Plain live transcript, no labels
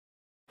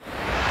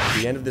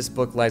the end of this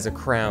book lies a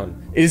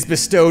crown. It is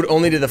bestowed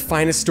only to the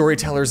finest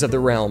storytellers of the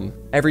realm.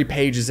 Every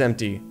page is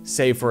empty,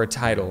 save for a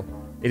title.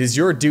 It is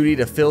your duty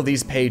to fill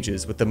these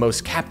pages with the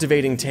most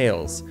captivating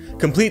tales.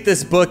 Complete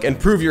this book and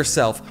prove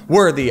yourself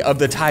worthy of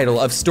the title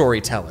of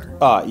Storyteller.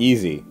 Ah,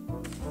 easy.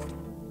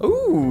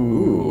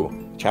 Ooh.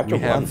 Chapter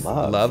 1,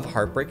 love. Love,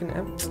 heartbreak,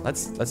 and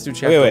let's do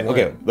chapter 1.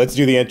 Okay, let's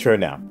do the intro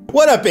now.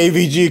 What up,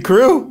 AVG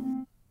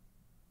crew?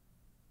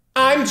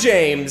 I'm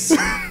James,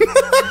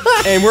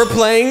 and we're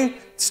playing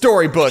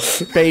Storybook,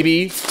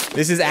 baby.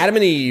 This is Adam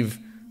and Eve.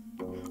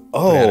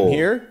 Oh. Adam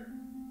here.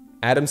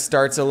 Adam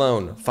starts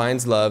alone,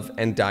 finds love,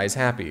 and dies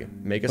happy.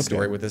 Make a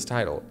story with this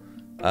title.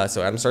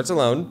 So Adam starts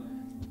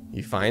alone.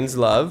 He finds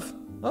love.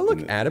 Oh,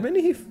 look, Adam and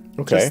Eve.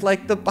 Okay. Just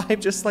like the Bible,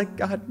 just like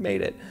God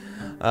made it.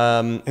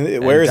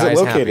 Where is it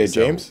located, happy,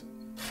 James?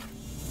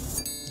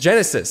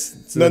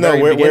 Genesis. No,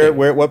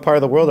 where, what part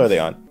of the world are they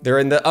on? They're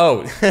in the,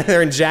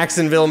 they're in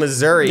Jacksonville,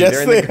 Missouri. Yes,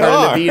 they're in the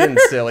Garden of Eden,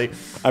 silly.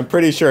 I'm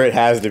pretty sure it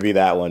has to be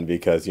that one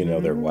because, you know,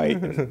 they're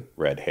white and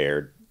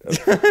red-haired.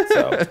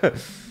 So.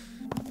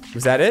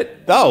 Was that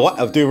it? Oh,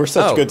 wow. Dude, we're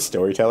such good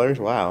storytellers.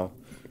 Wow.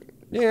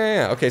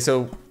 Yeah. Okay,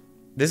 so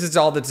this is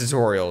all the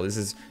tutorial. This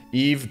is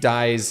Eve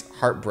dies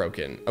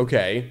heartbroken.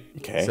 Okay.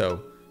 Okay.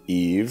 So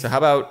Eve. So how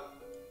about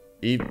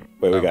Eve?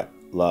 Wait, we got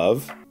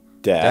love,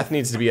 death. Death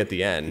needs to be at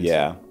the end.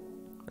 Yeah.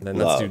 And then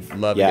love. let's do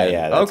love yeah, again.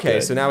 Yeah, that's okay,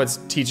 good. so now it's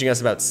teaching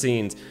us about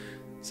scenes.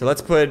 So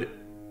let's put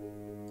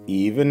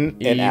Eve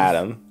and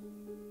Adam.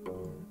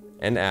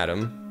 And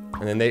Adam.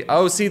 And then they,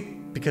 see,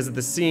 because of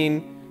the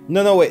scene.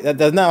 No, wait, that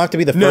does not have to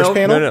be the first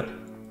panel?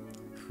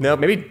 No,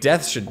 maybe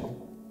Death should.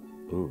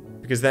 Ooh.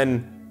 Because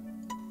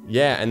then,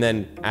 yeah, and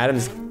then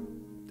Adam's,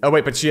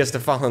 but she has to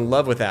fall in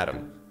love with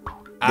Adam.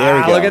 There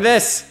we go. Look at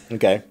this.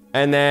 Okay.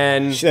 And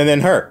then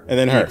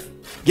her.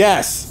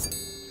 Yes.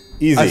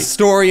 Easy. A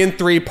story in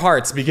 3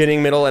 parts,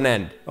 beginning, middle, and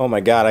end. Oh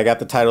my god, I got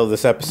the title of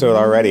this episode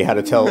already. How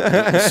to tell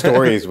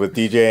stories with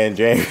DJ and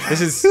James.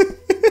 This is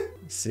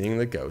Seeing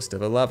the Ghost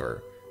of a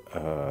Lover.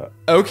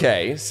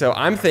 Okay, so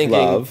I'm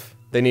thinking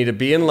they need to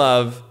be in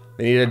love,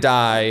 they need to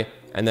die,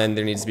 and then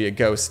there needs to be a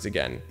ghost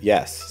again.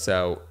 Yes.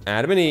 So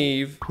Adam and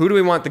Eve. Who do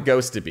we want the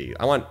ghost to be?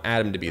 I want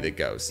Adam to be the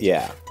ghost.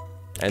 Yeah.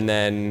 And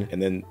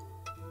then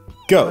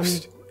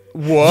ghost.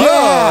 Whoa!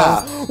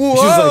 Yeah!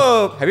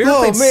 Whoa! Like, have you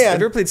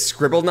ever played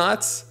Scribble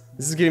Knots?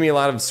 This is giving me a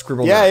lot of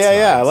Scribble Knots.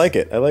 Yeah. I like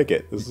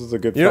it. This is a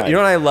good. You know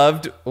what I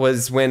loved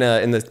was when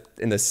in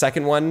the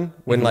second one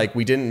when like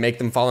we didn't make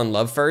them fall in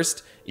love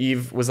first.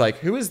 Eve was like,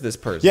 "Who is this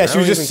person?" Yeah, she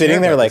was just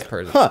sitting there like,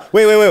 "Huh?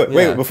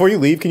 Wait. Before you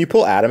leave, can you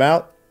pull Adam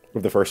out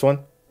of the first one?"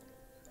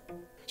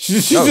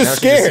 She's just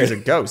scared. She's a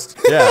ghost.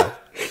 Yeah.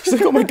 She's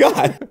like, "Oh my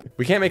god."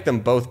 We can't make them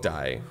both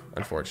die,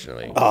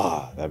 unfortunately.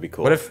 Oh, that'd be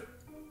cool. What if?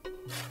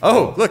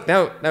 Oh, look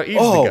now Eve's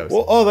the ghost.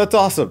 Oh, that's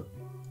awesome.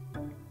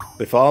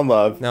 They fall in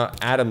love. Now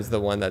Adam's the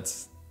one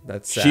that's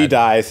sad. She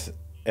dies,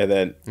 and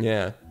then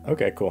yeah.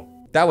 Okay, cool.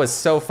 That was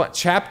so fun.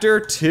 Chapter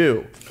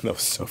 2. That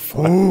was so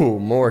fun. Ooh,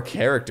 more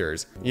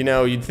characters. You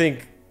know, you'd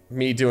think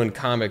me doing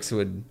comics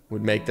would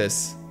make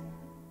this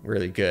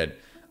really good.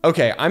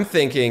 Okay, I'm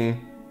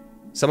thinking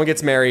someone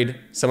gets married,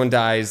 someone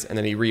dies, and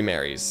then he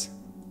remarries.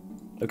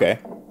 Okay.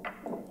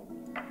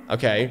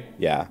 Okay.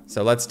 Yeah.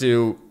 So let's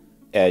do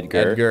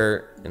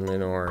Edgar and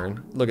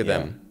Lenore. Look at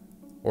them.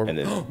 Or and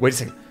then, wait a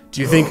second.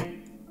 Do you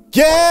think?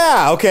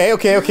 Yeah. Okay.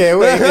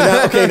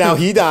 Wait. Now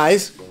he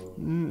dies.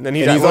 Then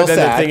he dies. Well, then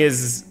the thing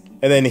is.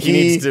 And then he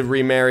needs to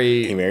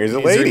remarry. He marries a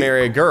lady. He needs to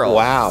remarry a girl.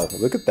 Wow,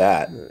 look at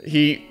that.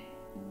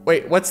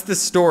 Wait, what's the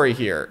story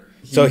here?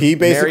 So he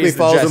basically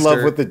falls in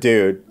love with the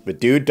dude. The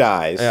dude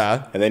dies.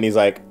 Yeah. And then he's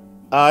like,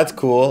 it's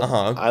cool.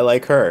 I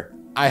like her.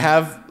 I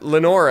have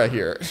Lenora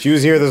here. She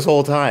was here this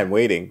whole time,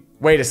 waiting.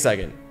 Wait a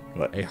second.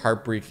 What? A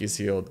heartbreak is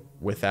healed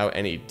without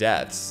any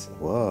deaths.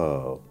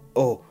 Whoa.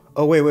 Oh,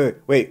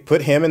 wait.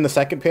 Put him in the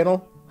second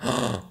panel.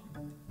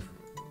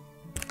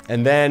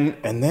 And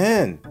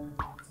then.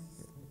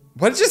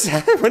 What just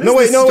happened? No,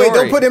 wait.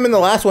 Don't put him in the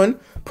last one.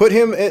 Put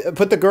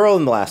the girl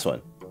in the last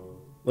one.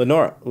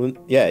 Lenora.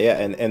 Yeah.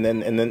 And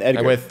then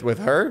Edgar. With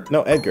her?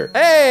 No, Edgar.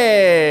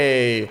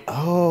 Hey.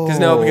 Oh.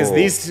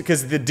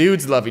 Because the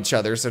dudes love each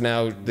other, so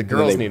now the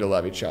girls need to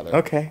love each other.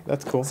 Okay,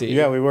 that's cool. See?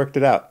 Yeah, we worked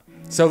it out.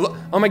 So,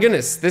 oh my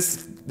goodness,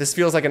 this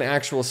feels like an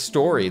actual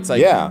story. It's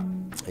like yeah.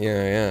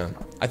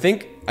 I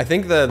think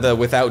the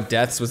without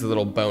deaths was a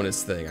little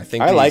bonus thing. I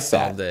think I like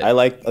solved that.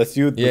 it. Let's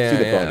do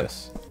the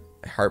bonus.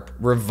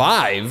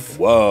 Revive.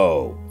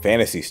 Whoa,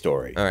 fantasy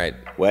story. All right.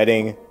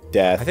 Wedding,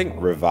 death. I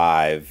think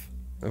revive,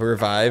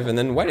 and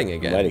then wedding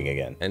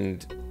again.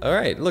 And all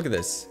right, look at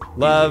this.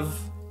 Love,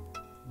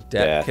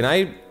 death. Can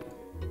I?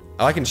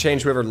 Oh, I can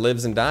change whoever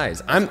lives and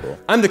dies. I'm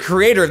the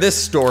creator of this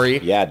story.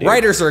 Yeah, dude.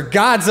 Writers are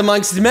gods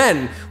amongst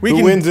men.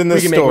 Who wins in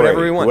this story? Make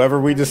whatever we want.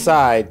 Whoever we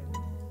decide.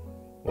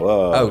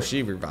 Whoa. Oh,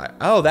 she revived.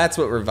 Oh, that's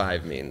what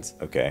revive means.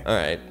 Okay. All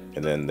right.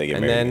 And then they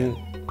get married. And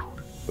then,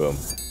 boom,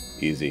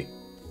 easy.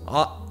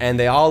 And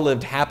they all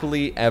lived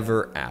happily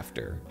ever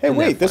after. Hey,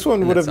 wait, this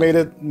one would have made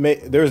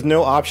it. There's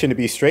no option to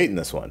be straight in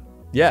this one.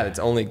 Yeah, it's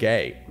only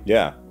gay.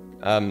 Yeah.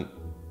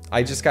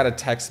 I just got a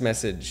text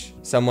message.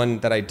 Someone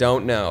that I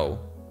don't know,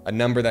 a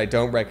number that I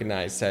don't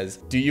recognize, says,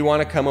 "Do you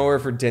want to come over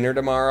for dinner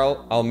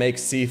tomorrow? I'll make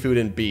seafood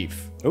and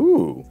beef."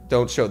 Ooh.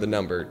 Don't show the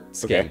number,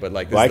 Skim, Okay. but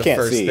like, Well, this is the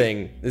first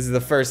thing. This is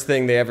the first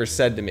thing they ever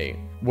said to me.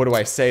 What do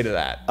I say to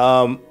that?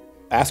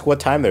 Ask what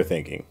time they're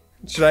thinking.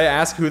 Should I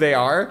ask who they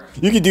are?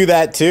 You could do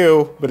that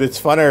too, but it's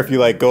funner if you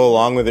like go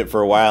along with it for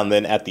a while and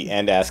then at the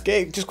end ask,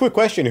 "Hey, just quick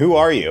question, who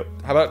are you?"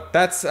 How about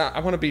that's? I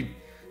want to be.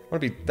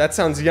 That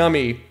sounds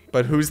yummy,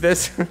 but who's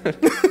this?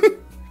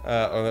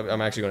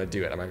 I'm actually going to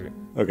do it.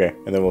 Okay,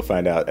 and then we'll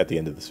find out at the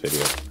end of this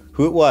video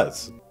who it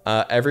was.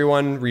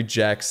 Everyone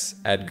rejects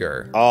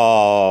Edgar.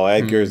 Oh,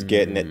 Edgar's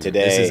getting it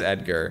today. This is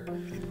Edgar.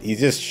 He's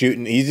just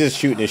shooting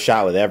his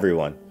shot with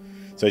everyone.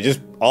 So just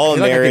all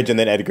in marriage and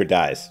then Edgar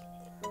dies.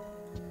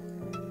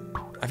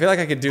 I feel like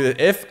I could do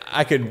it if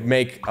I could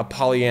make a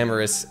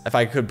polyamorous, if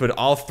I could put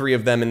all 3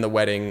 of them in the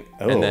wedding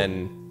and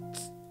then,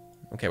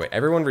 okay, wait,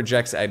 everyone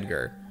rejects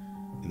Edgar.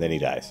 And then he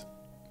dies.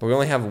 But we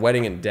only have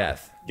wedding and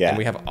death. Yeah. And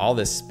we have all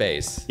this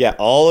space. Yeah,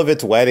 all of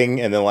it's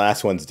wedding and the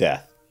last one's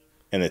death.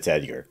 And it's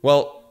Edgar.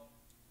 Well,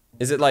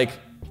 is it like...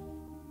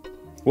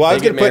 Well, I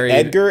was going to put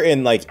Edgar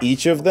in like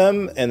each of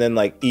them and then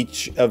like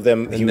each of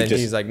them,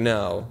 he's like,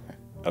 no.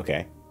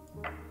 Okay.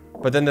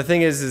 But then the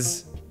thing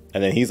is...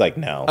 And then he's like,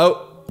 no.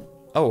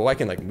 Oh, I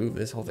can like move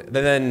this whole thing.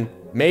 Then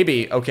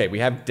maybe, okay, we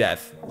have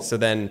death. So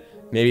then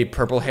maybe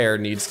purple hair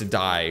needs to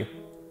die.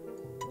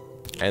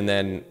 And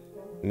then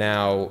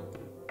now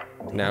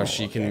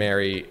she can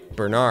marry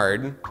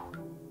Bernard.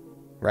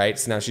 Right?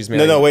 So now she's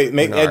married No, wait,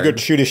 make Bernard. Edgar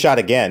shoot a shot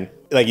again.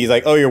 Like he's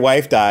like, "Oh, your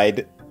wife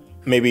died.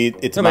 Maybe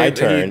it's my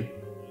turn."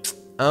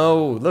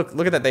 Oh,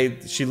 look at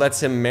that. She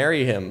lets him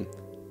marry him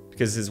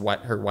because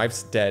her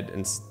wife's dead,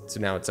 and so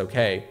now it's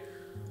okay.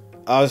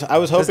 I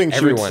was hoping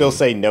she would still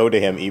say no to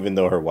him even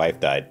though her wife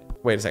died.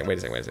 Wait a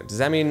second. Does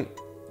that mean...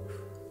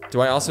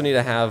 Do I also need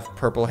to have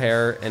purple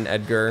hair and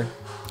Edgar?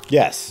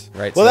 Yes.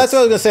 Right. Well, that's what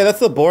I was gonna say. That's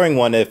the boring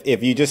one.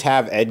 If you just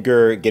have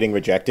Edgar getting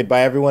rejected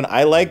by everyone,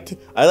 I liked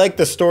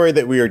the story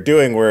that we were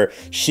doing where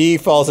she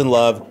falls in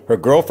love, her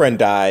girlfriend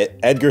dies.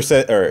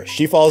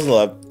 She falls in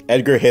love.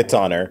 Edgar hits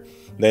on her.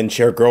 Then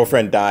her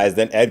girlfriend dies.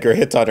 Then Edgar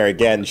hits on her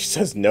again. She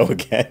says no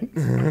again.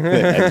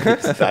 Then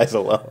Edgar dies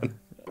alone.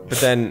 But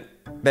then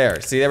there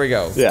we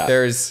go. Yeah.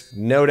 There's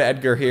no to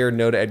Edgar here,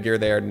 no to Edgar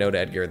there, no to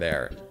Edgar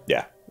there.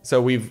 Yeah.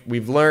 So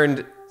we've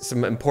learned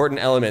some important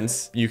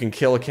elements. You can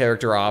kill a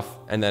character off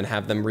and then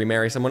have them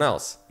remarry someone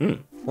else.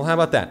 Well, how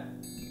about that?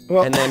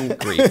 Well, and then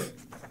grief.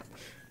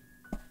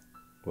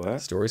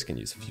 What? Stories can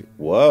use a few.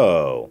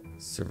 Whoa.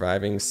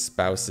 Surviving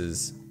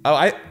spouses. Oh,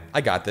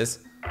 I got this.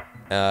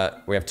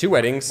 We have 2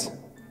 weddings,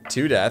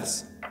 2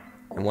 deaths,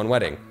 and 1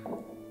 wedding.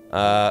 Do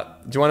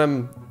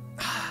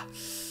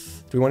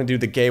we want to do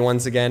the gay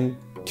ones again?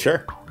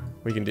 Sure.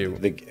 We can do.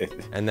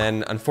 And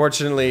then,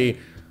 unfortunately,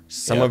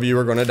 some of you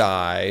are gonna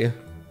die.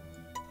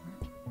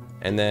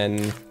 And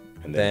then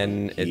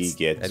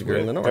it's Edgar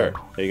and Lenore.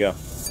 There you go.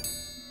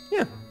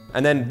 Yeah.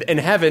 And then in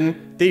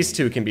heaven, these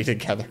 2 can be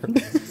together.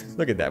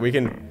 Look at that. We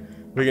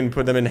can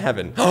put them in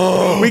heaven.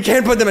 Oh, we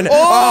can't put them in.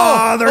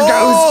 Oh, they're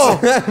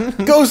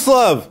ghosts. Ghost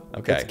love.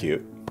 Okay. That's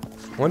cute.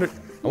 I wonder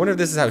if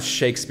this is how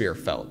Shakespeare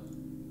felt.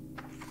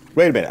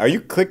 Wait a minute. Are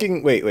you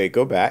clicking? Wait.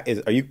 Go back.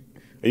 Are you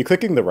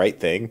clicking the right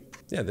thing?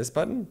 Yeah, this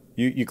button.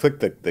 You clicked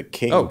the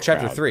king. Oh,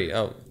 chapter crown 3.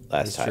 Oh,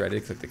 last time. True. I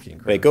did click the king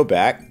crown. Wait, go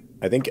back.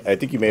 I think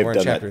you may have We're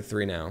done in chapter that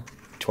 3 now.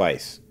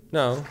 twice.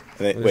 No. And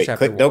then, There's wait,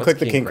 chapter don't click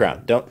the king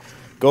crown. Don't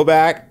go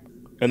back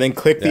and then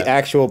click the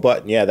actual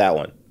button. Yeah, that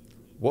one.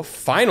 What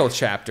final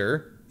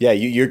chapter? Yeah,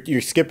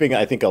 you're skipping.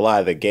 I think a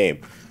lot of the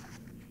game.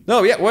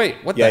 No, yeah. Wait,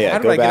 what the? How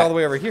did I get all the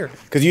way over here?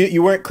 Because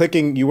you weren't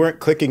clicking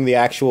the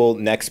actual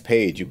next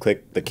page. You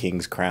clicked the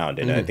king's crown,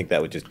 and I think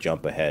that would just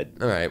jump ahead.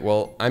 All right.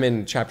 Well, I'm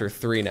in chapter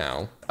 3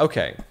 now.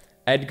 Okay.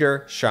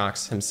 Edgar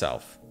shocks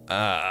himself.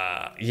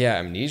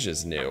 Yeah,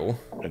 amnesia's new.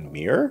 A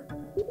mirror?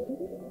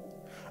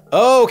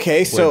 Oh,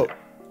 okay, so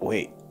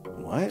wait,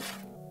 what?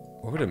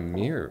 What would a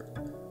mirror?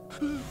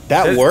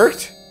 That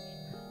worked?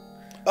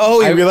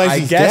 Oh, he realized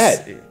he's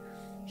dead.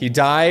 He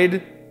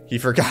died. He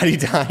forgot he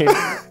died.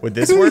 Would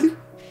this work?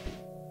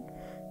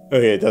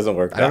 Okay, it doesn't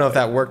work. I don't know if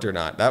that worked or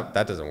not. That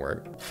doesn't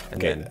work.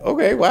 And okay.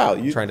 Okay. Wow.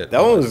 You did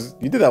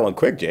that one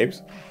quick,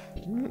 James.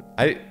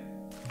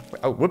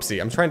 Oh, whoopsie!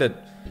 I'm trying to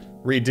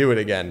redo it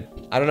again.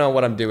 I don't know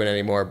what I'm doing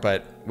anymore,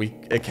 but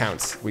it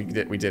counts. We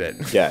did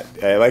it. Yeah,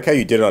 I like how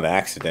you did it on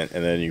accident,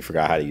 and then you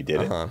forgot how you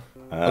did it.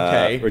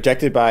 Okay.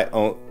 Rejected by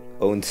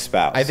own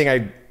spouse. I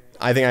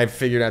think I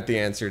figured out the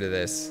answer to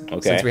this.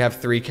 Okay. Since we have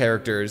 3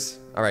 characters.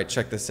 All right,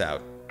 check this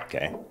out.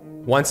 Okay.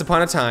 Once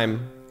upon a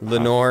time,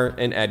 Lenore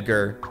and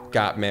Edgar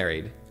got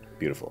married.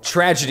 Beautiful.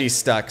 Tragedy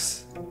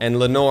stucks, and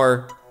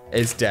Lenore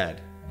is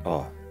dead.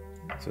 Oh,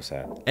 so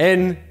sad.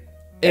 And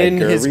in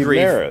his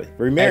grief,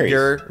 remarries.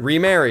 Edgar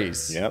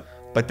remarries. Yep.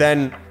 But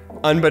then,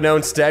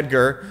 unbeknownst to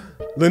Edgar,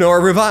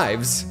 Lenore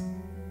revives.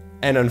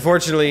 And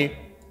unfortunately,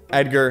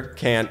 Edgar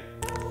can't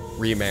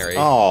remarry.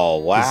 Oh,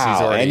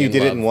 wow. And you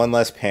did it in love. one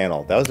less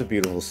panel. That was a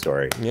beautiful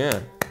story. Yeah.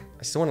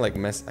 I still want to like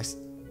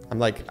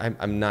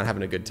I'm not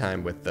having a good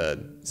time with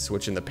the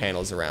switching the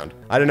panels around.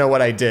 I don't know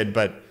what I did,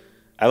 but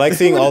I like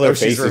seeing all their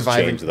she's faces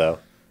reviving. change though.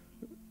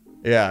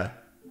 Yeah,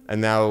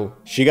 and now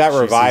She got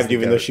revived sees the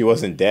even though ghost. she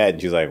wasn't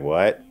dead. She's like,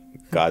 what?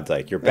 God's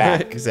like, you're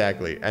back.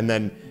 Exactly. And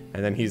then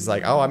he's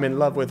like, oh, I'm in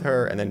love with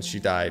her, and then she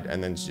died,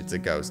 and then it's a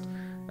ghost.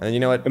 And then you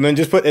know what? And then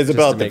just put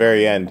Isabel Just at to the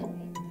very end.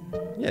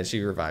 Yeah,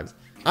 she revives.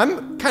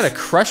 I'm kind of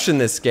crushing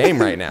this game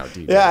right now,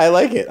 DJ. Yeah, I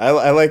like it.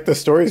 I like the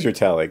stories you're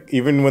telling,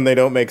 even when they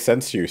don't make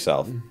sense to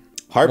yourself.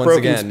 Heartbroken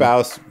again-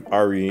 spouse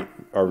are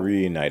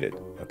reunited.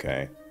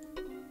 Okay.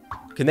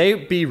 Can they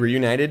be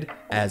reunited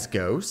as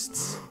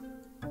ghosts?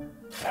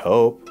 I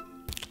hope.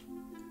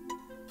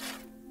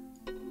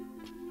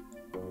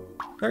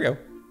 There we go.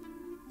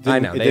 I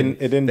know. It didn't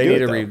they do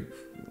need it, to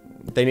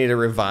though. they need to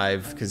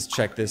revive, because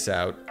check this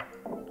out.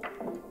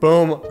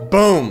 Boom,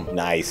 boom.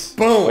 Nice.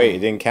 Boom. Wait, it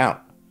didn't count.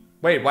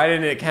 Wait, why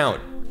didn't it count?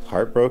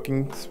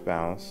 Heartbroken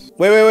spouse.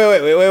 Wait.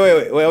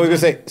 I was gonna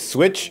say,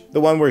 switch the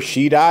one where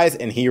she dies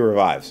and he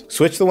revives.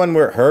 Switch the one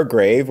where her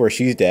grave, where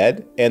she's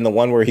dead, and the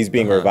one where he's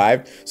being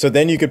revived. So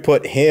then you could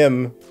put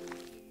him.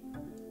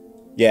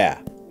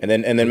 Yeah, and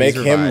then make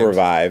him revived.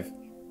 revive,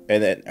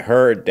 and then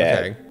her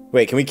dead. Okay.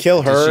 Wait, can we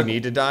kill her? Does she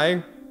need to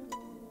die?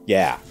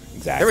 Yeah,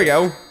 exactly. There we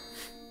go.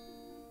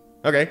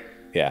 Okay.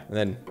 Yeah,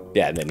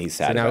 And then he's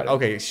sad. then now,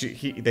 about it.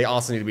 okay, they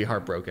also need to be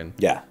heartbroken.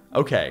 Yeah,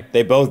 Okay.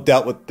 they both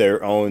dealt with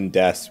their own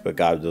deaths, but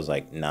God was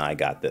like, "Nah, I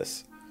got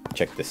this.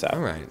 Check this out."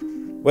 All right.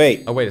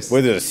 Wait. Oh, wait a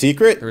Was there a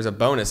secret? There was a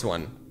bonus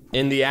one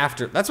in the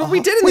after. That's what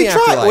we did in We the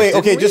tried. afterlife. Wait. didn't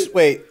Okay. we? Just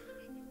wait.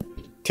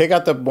 Take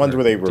out the ones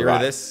where they Get rid of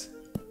revive. this.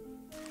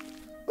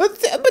 But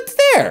it's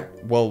there.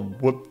 Well,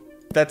 whoop.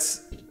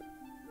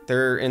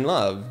 They're in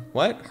love.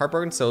 What?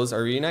 Heartbroken souls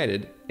are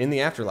reunited in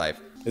the afterlife.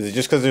 Is it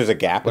just because there's a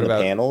gap in the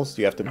about- panels?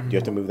 Do you have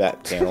to move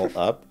that panel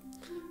up?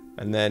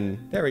 And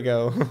then there we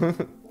go.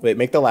 Wait,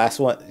 make the last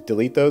one.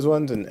 Delete those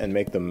ones and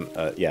make them.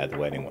 Yeah, the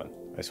wedding one.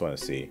 I just want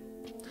to see.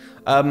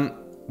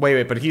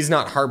 Wait, but he's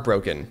not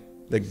heartbroken.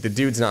 The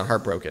dude's not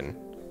heartbroken.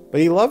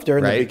 But he loved her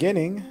in the Right?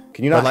 beginning.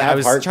 Can you not But, like, I have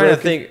was heartbroken trying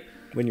to think.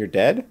 when you're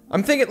dead?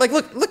 I'm thinking, like,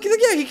 look,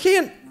 yeah, he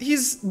can't.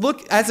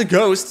 As a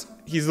ghost,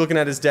 he's looking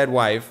at his dead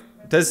wife.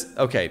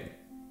 Okay,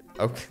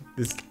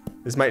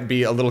 this might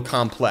be a little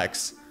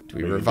complex. Do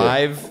we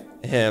revive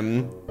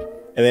him?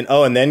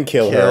 And then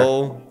kill her.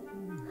 Kill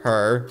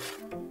her,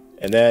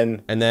 And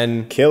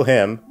then kill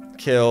him.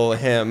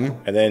 him,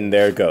 And then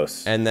there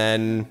goes. and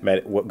then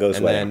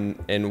Ghost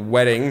wedding. in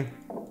wedding.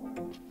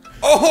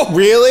 Oh,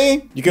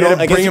 Really? You can. you I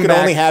gotta guess bring you him can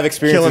only back, have kill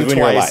experiences him when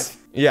you're twice. alive.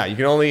 Yeah, you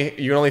can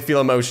only feel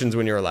emotions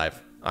when you're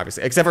alive,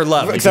 obviously, except for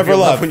love. You Except can for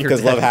feel love, when you're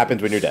because dead. love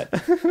happens when you're dead.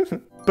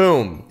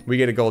 Boom, we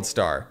get a gold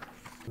star.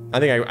 I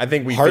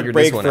think we figured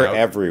Heartbreak this one for out.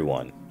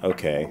 everyone.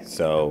 Okay,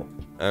 so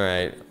All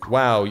right.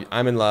 Wow,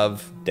 I'm in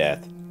love.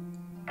 death,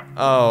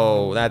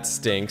 Oh, that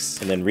stinks.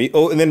 and then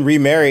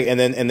remarry, and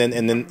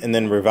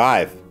then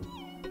revive.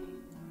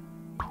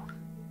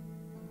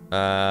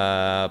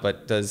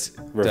 But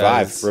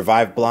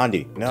Revive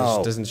Blondie.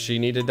 No, doesn't she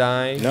need to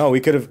die? no, we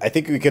could have. I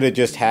think we could have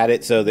just had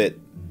it so that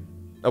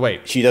Oh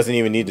wait. she doesn't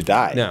even need to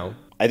die. No.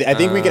 I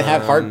think we can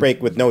have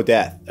heartbreak with no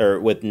death, or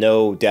with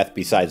no death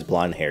besides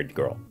blonde-haired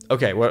girl.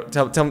 Okay. Well,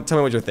 tell me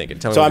what you're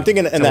thinking. So I'm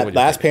thinking in that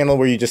last panel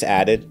where you just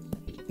added.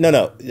 No,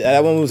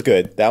 that one was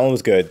good. That one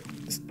was good.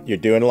 You're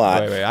doing a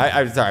lot. Wait.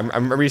 I'm sorry.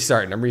 I'm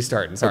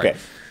restarting. Sorry. Okay.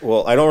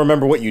 Well, I don't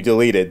remember what you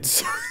deleted.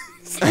 So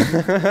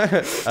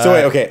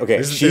wait. Okay.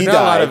 There's not a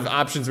lot of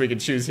options we can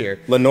choose here.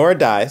 Lenora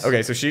dies.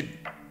 Okay. So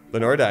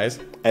Lenora dies.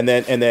 And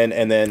then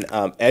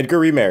Edgar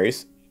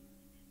remarries.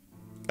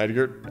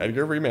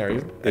 Edgar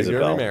remarries. Isabel. Edgar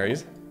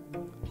remarries.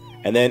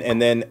 And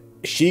then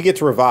she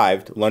gets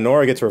revived.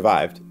 Lenora gets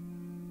revived.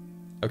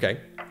 Okay.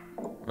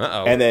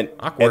 Uh-oh. And then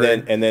awkward.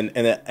 and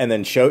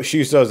then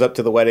she shows up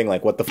to the wedding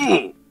like, what the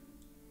f?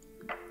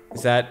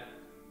 Is that?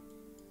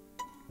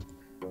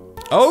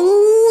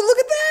 Oh, look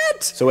at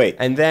that! So wait.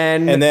 And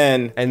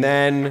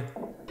then.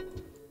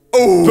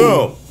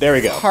 Boom. There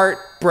we go.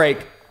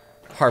 Heartbreak.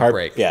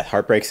 Yeah,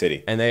 Heartbreak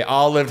City. And they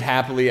all lived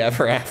happily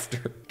ever after.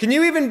 Can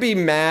you even be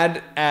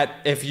mad at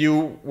if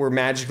you were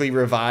magically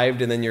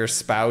revived and then your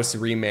spouse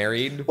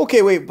remarried?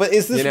 Okay, wait, but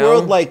is this You know?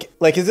 world like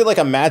is it like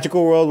a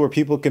magical world where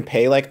people can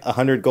pay like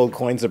 100 gold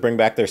coins to bring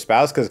back their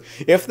spouse? Because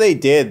if they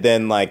did,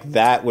 then like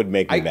that would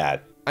make me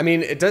mad. I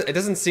mean, it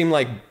doesn't seem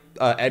like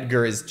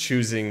Edgar is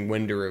choosing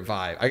when to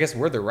revive. I guess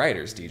we're the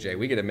writers, DJ.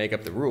 We get to make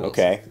up the rules.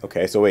 Okay.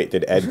 So wait,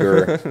 did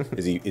Edgar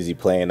is he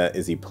playing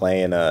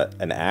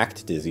an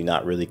act? Does he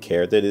not really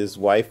care that his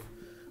wife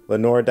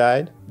Lenore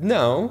died?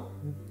 No,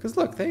 because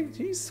look,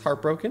 he's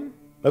heartbroken.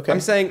 Okay.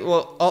 I'm saying,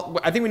 well,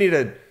 I think we need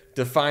to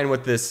define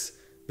what this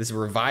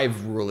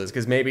revive rule is,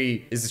 because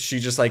maybe is she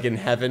just like in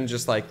heaven,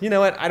 just like, you know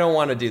what, I don't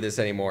want to do this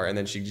anymore, and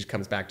then she just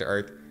comes back to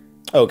Earth.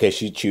 Okay,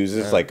 she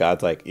chooses like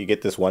God's like, you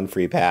get this one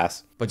free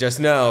pass. But just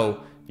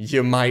know,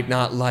 you might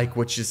not like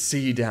what you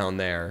see down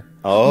there.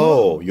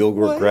 Oh, you'll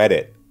regret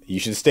it. You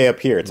should stay up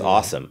here. It's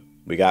awesome.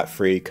 We got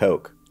free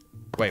Coke.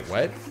 Wait,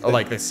 what? Oh,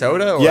 like the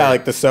soda? Or? Yeah,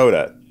 like the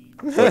soda.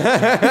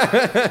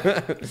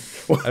 I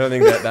don't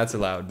think that's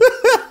allowed.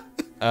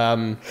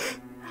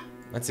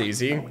 That's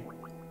easy.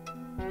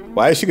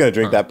 Why is she gonna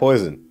drink that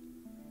poison?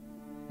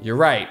 You're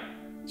right.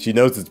 She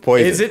knows it's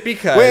poison. Is it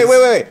because...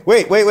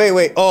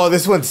 Wait. Oh,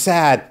 this one's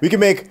sad. We can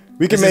make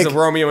This is a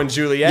Romeo and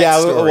Juliet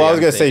story, well, I was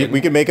gonna say, thinking.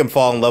 we can make him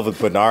fall in love with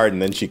Bernard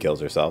and then she kills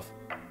herself.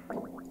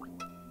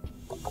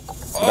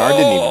 Bernard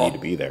didn't even need to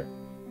be there.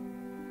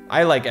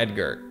 I like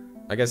Edgar.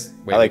 I guess...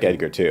 Wait, I like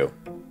Edgar too.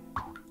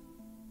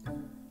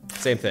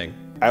 Same thing.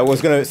 I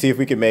was gonna see if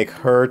we could make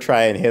her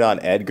try and hit on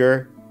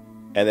Edgar,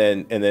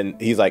 and then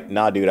he's like,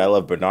 nah, dude, I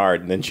love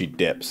Bernard, and then she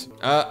dips.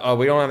 Oh,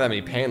 we don't have that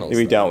many panels.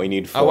 We don't. We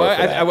need 4 for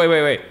that.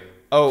 Wait.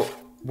 Oh,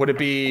 would it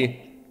be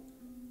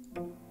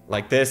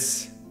like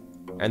this?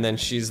 And then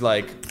she's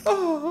like,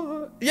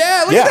 oh,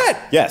 yeah, look at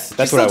that. Yes,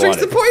 that's she what I still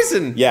wanted. drinks the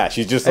poison. Yeah,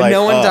 she's just and like,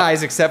 no one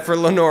dies except for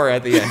Lenora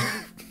at the end.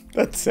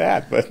 That's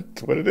sad, but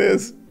it's what it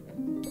is.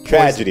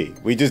 Tragedy.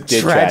 We just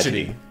did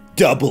tragedy.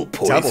 Double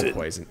poison. Double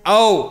poison.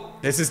 Oh,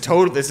 this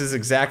is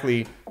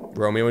exactly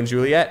Romeo and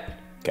Juliet.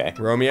 Okay.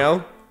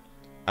 Romeo,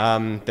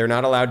 they're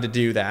not allowed to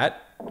do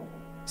that.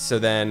 So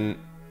then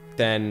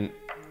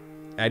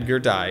Edgar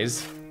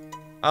dies.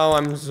 Oh,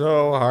 I'm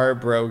so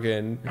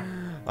heartbroken.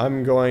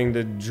 I'm going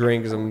to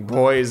drink some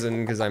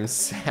poison because I'm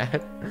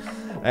sad.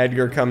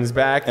 Edgar comes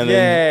back. And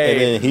Yay!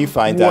 then he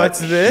finds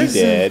What's out this? she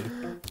dead,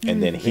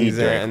 and then he He's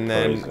there, drank and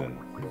then- poison.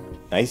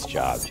 Nice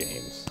job,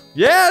 James.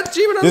 Yeah,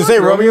 achievement. Did it say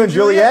Romeo and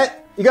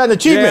Juliet? You got an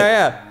achievement.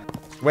 Yeah.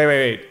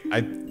 Wait.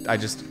 I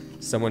just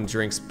someone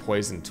drinks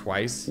poison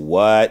twice.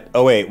 What?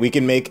 Oh wait, we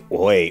can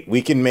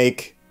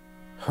make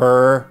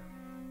her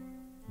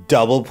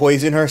double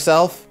poison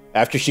herself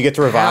after she gets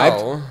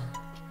revived. How?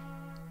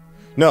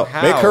 No,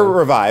 How? make her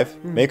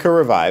revive. Make her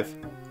revive.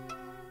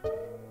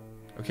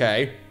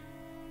 Okay.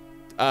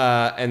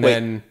 And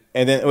then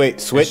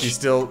switch. She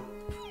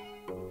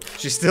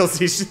still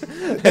sees,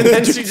 and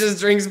then she just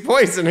drinks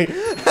poison.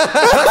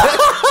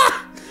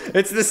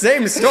 It's the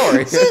same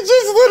story. She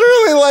just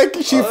literally like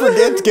she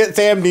forgets, gets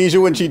amnesia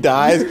when she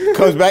dies,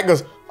 comes back, and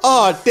goes,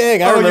 "Oh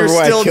dang, I remember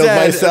why I killed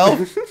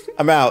myself.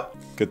 I'm out."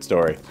 Good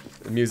story.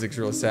 The music's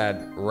real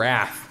sad.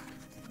 Wrath.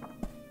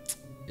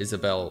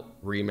 Isabel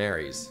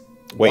remarries.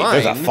 Wait, Wine?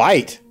 there's a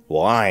fight.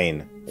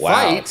 Wine. Wow.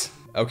 Fight?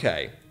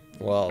 Okay.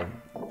 Well,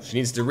 she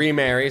needs to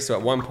remarry, so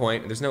at one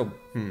point, there's no...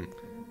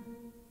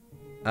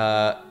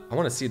 I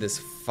want to see this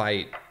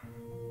fight.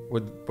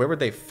 Where would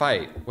they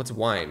fight? What's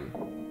wine?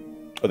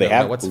 Oh, they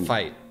have... what's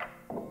fight?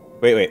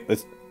 Wait,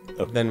 let's...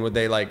 Okay. Then would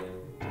they, like...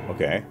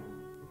 Okay.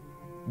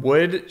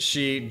 Would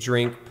she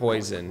drink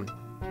poison?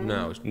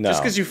 No. No.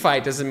 Just because you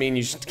fight doesn't mean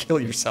you should kill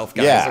yourself,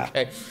 guys, Yeah,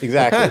 okay?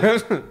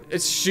 exactly.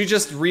 She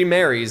just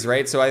remarries,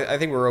 right? So I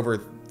think we're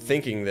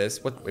overthinking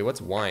this. Wait,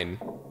 what's wine?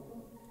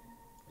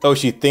 Oh,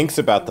 she thinks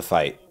about the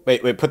fight.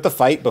 Wait, put the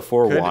fight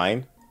before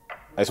wine.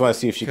 I just want to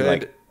see if she can,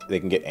 like, they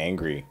can get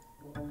angry.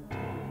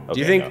 Okay, do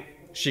you think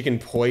she can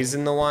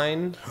poison the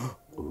wine?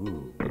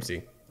 Ooh.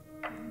 Oopsie.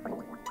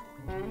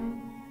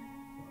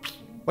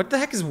 What the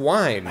heck is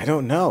wine? I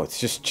don't know. It's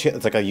just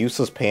it's like a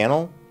useless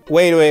panel.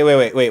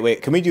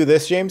 Wait. Can we do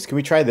this, James? Can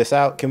we try this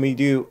out? Can we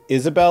do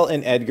Isabel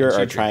and Edgar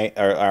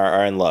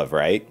are in love,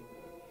 right?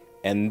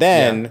 And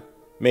then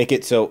make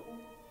it so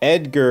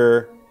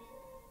Edgar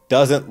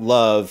doesn't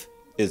love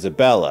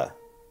Isabella,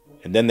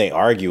 and then they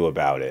argue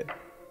about it.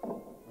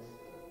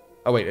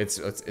 Oh wait,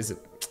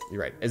 you're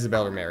right.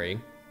 Isabel or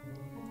Mary,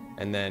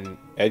 and then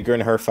Edgar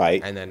and her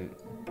fight, and then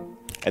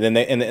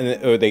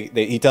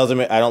he tells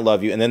him, "I don't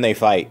love you," and then they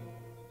fight.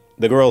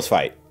 The girls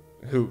fight.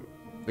 Who?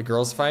 The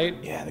girls fight?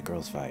 Yeah, the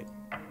girls fight.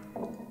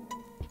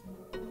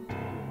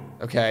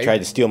 Okay. Tried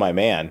to steal my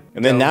man,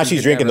 and then now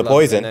she's drinking the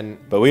poison.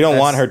 But we don't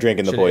want her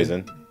drinking the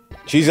poison.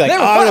 She's like,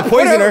 "Oh, I'm gonna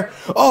poison her."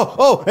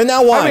 Oh, and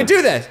now wine. How did we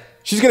do that?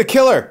 She's gonna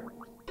kill her.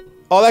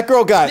 Oh, that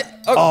girl got.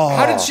 Oh.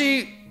 How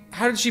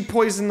did she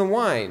poison the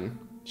wine?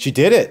 She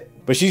did it,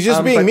 but she's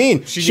just being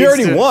mean. She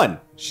already won.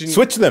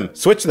 Switch them.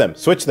 Switch, sorry.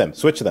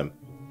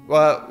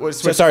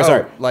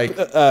 Like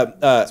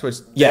switch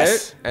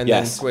yes, there, and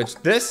then switch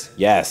this.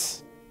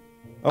 Yes.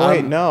 Oh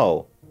wait,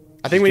 no.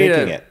 I think we need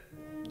it.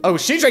 Oh,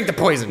 she drank the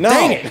poison. No.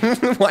 Dang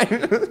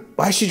it.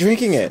 Why is she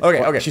drinking it?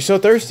 Okay. She's so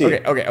thirsty.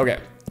 Okay.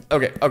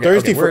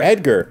 Thirsty for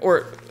Edgar.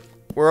 We're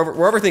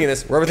overthinking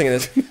this.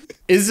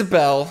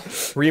 Isabel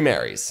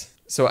remarries.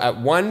 So at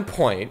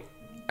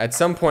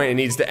some point, it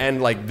needs to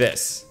end like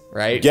this,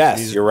 right?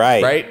 Yes, you're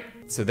right. Right?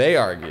 So they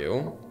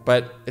argue,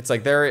 but it's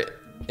like they're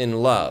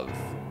in love.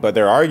 But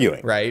they're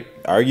arguing. Right?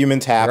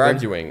 Arguments happen. They're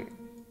arguing.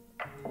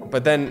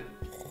 But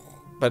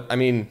I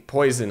mean,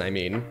 poison,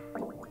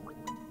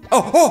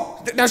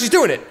 Oh, now she's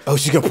doing it. Oh,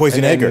 she's gonna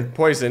poison Edgar.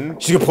 Poison.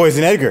 She's gonna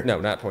poison Edgar. No,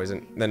 not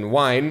poison. Then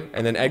wine,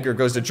 and then Edgar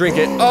goes to drink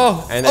it.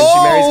 Oh, and then she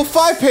marries.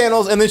 5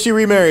 panels, and then she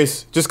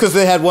remarries. Just because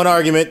they had one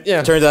argument,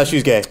 turns out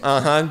she's gay.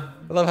 I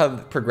love how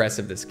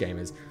progressive this game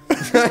is.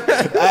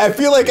 I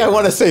feel like I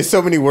want to say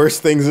so many worse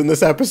things in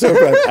this episode,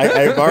 but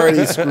I've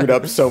already screwed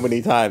up so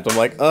many times. I'm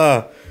like,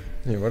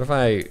 Yeah, what if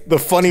I... The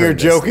funnier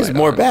joke is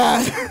more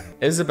bad.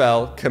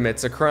 Isabel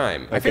commits a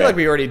crime. Okay. I feel like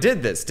we already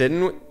did this,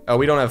 didn't we? Oh,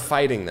 we don't have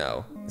fighting,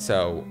 though.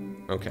 So,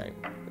 okay.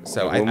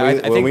 So I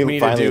think we need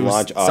to do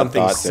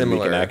something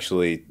similar. We can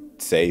actually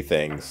say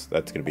things.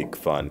 That's gonna be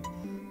fun.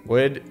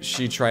 Would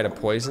she try to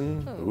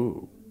poison?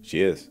 Ooh,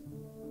 she is.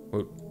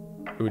 Who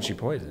would she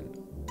poison?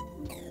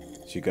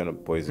 She's gonna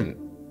poison.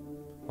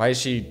 Why is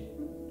she?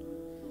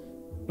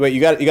 Wait, you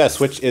gotta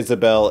switch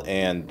Isabel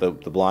and the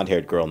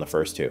blonde-haired girl in the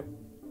first two.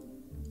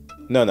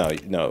 No,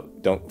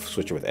 don't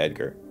switch her with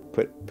Edgar.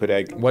 Put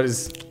Edgar. What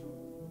is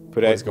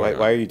Why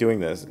are you doing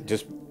this?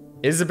 Just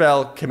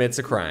Isabel commits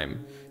a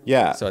crime.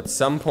 Yeah. So at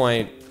some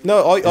point,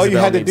 no, all you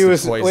had to do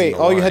is wait.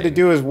 All you had to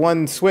do is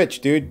one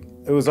switch, dude.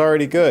 It was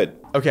already good.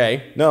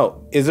 Okay.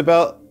 No,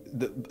 Isabel.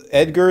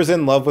 Edgar's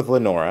in love with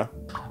Lenora.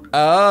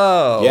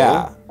 Oh.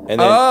 Yeah. And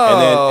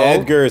then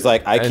Edgar is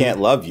like, I can't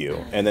love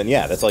you. And then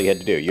yeah, that's all you had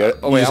to do. You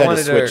just had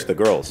to switch the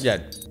girls. Yeah.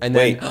 And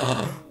then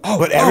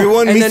but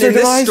everyone meets their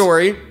demise? This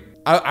story,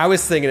 I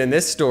was thinking in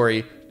this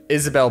story,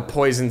 Isabel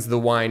poisons the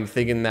wine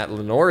thinking that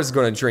Lenore's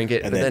going to drink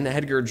it, but then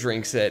Edgar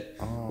drinks it.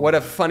 Oh. What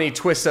a funny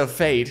twist of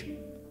fate.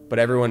 But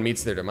everyone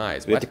meets their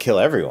demise. We have to kill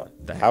everyone.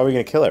 How are we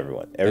going to kill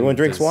everyone? Everyone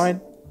drinks wine?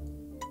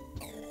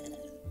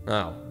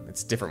 Oh,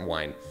 it's different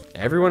wine.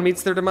 Everyone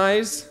meets their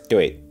demise?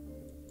 Wait.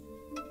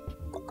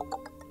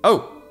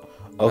 Oh.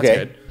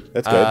 Okay.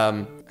 That's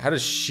good. How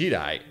does she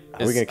die?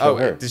 How are we going to kill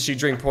her? Does she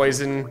drink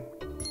poison?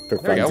 For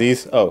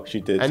funsies? Oh, she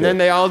did. And then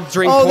they all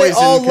drink poison. They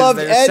all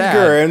loved Edgar.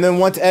 Sad. And then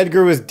once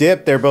Edgar was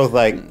dipped, they're both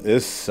like,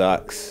 this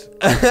sucks.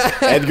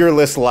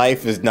 Edgarless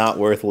life is not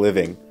worth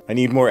living. I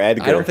need more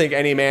Edgar. I don't think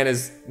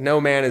no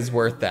man is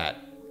worth that.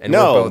 And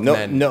no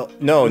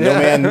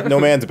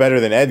man's better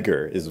than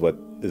Edgar is what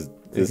is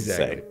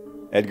exactly. Say.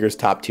 Edgar's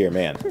top tier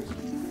man.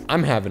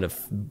 I'm having a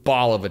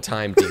ball of a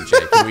time,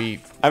 DJ. Can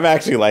we? I'm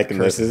actually liking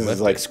this. This is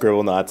like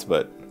Scribble Knots,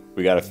 but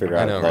we got to figure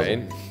out. I know,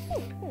 right?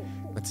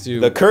 Let's do.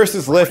 The curse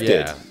is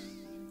lifted. Yeah.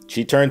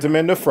 She turns him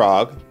into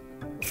Frog.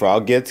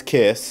 Frog gets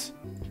kiss.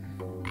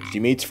 She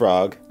meets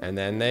Frog. And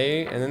then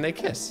they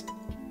kiss.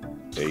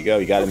 There you go.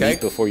 You gotta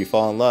meet before you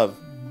fall in love.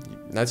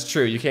 That's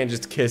true. You can't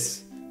just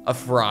kiss a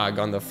frog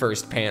on the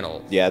first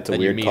panel. Yeah, it's a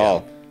weird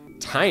call.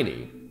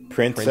 Tiny.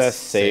 Princess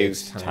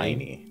saves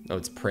Tiny. Oh,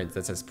 it's Prince.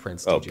 That says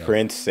Prince. Oh,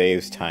 Prince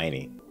saves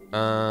Tiny.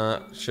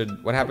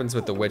 What happens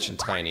with the witch and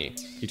Tiny?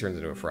 He turns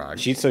into a frog.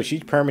 So she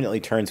permanently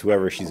turns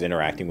whoever she's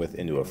interacting with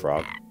into a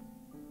frog.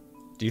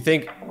 Do you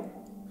think?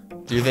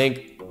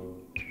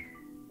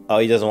 Oh,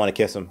 he doesn't want to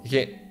kiss him. He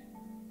can't.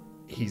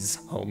 He's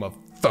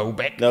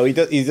homophobic. No, he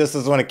just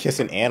doesn't want to kiss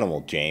an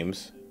animal,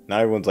 James.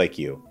 Not everyone's like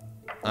you.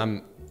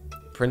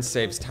 Prince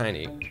saves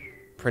Tiny.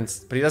 But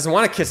he doesn't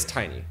want to kiss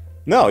Tiny.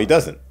 No, he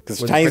doesn't, because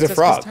Tiny's a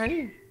frog. Kiss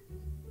Tiny?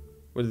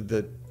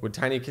 Would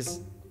Tiny kiss?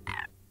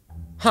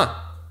 Huh.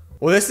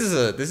 Well, this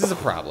is a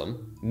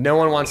problem. No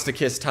one wants to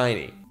kiss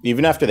Tiny.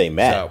 Even after they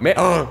met.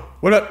 So,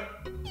 what up?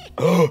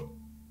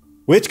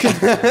 Which could?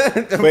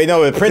 Wait,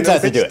 no, the prince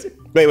has to do it.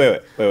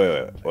 Wait.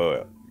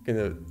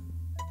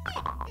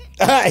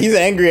 He's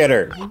angry at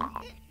her.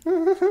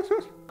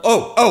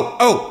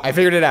 Oh! I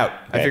figured it out.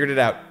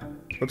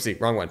 Whoopsie,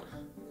 wrong one.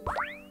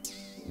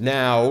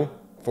 Now,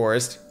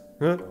 Forrest.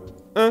 And.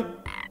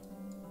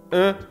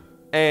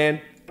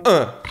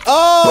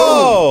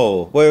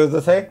 Oh! Boom. What was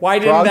the thing? Why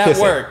didn't that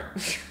work?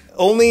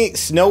 Only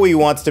Snowy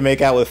wants to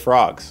make out with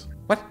frogs.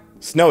 What?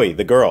 Snowy,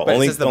 the girl.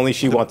 Only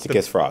she wants to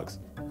kiss frogs.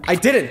 I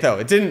didn't though.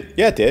 It didn't.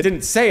 Yeah, it did. It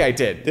didn't say I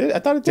did. I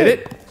thought it did. Did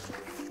it?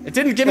 It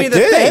didn't give me the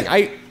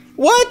thing.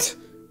 What?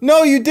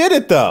 No, you did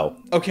it though.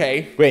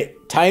 Okay. Wait.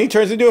 Tiny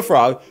turns into a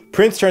frog.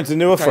 Prince turns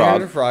into a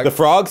frog. The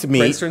frogs meet.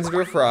 Prince turns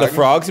into a frog. The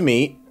frogs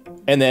meet,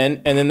 and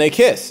then they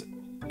kiss,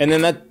 and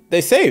then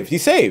they saved. He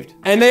saved.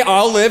 And they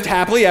all lived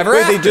happily ever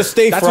after. They just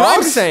stay frogs. That's what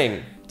I'm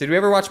saying. Did we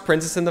ever watch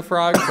Princess and the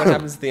Frog? What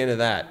happens at the end of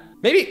that?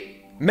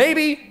 Maybe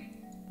we're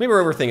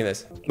overthinking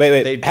this.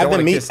 Wait. Have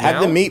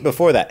them meet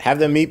before that.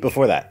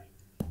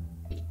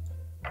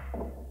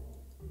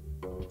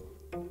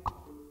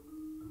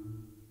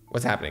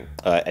 What's happening?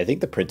 I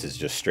think the prince is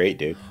just straight,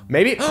 dude.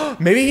 Maybe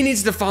he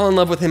needs to fall in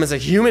love with him as a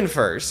human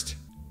first.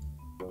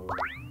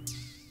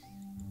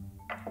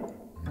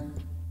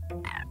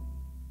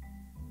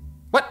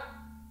 What?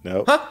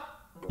 No. Huh?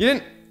 You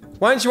didn't?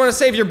 Why didn't you want to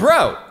save your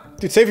bro?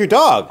 Dude, save your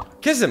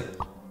dog. Kiss him.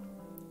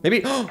 Maybe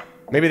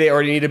they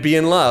already need to be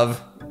in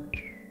love.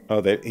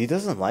 Oh, he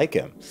doesn't like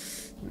him.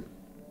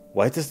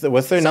 What's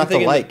there not to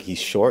like? He's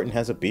short and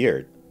has a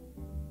beard.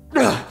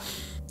 I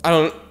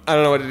don't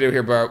know what to do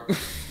here, bro.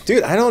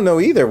 Dude, I don't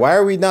know either. Why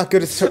are we not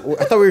good at?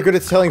 I thought we were good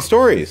at telling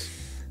stories.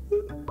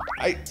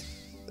 I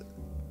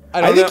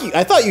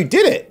thought you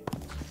did it.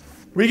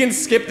 We can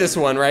skip this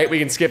one, right? We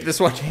can skip this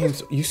one.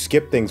 James, you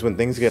skip things when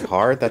things get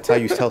hard. That's how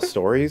you tell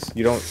stories.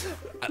 You don't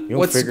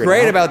What's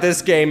great about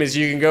this game is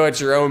you can go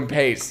at your own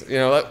pace. You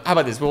know, how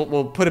about this?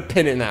 We'll put a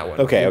pin in that one.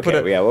 Okay. It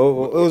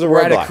was a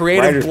we're roadblock. At a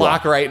creative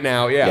block right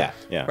now. Yeah.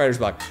 Writer's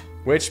block.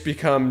 Which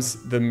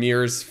becomes the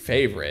mirror's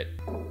favorite.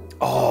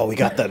 Oh, we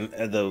got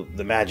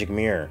the magic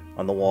mirror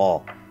on the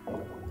wall.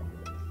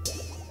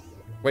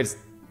 Wait,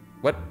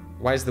 what?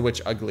 Why is the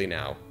witch ugly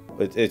now?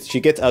 She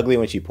gets ugly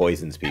when she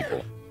poisons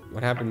people.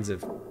 What happens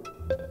if...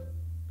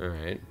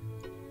 Alright.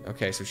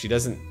 Okay, so she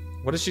doesn't...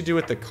 What does she do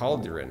with the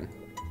cauldron?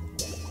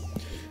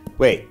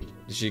 Wait.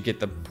 Did she get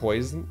the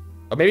poison?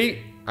 Oh,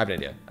 maybe I have an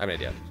idea. I have an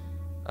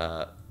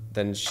idea.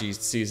 Then she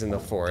sees in the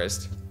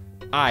forest.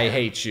 I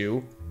hate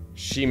you.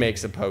 She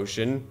makes a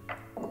potion.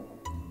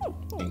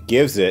 And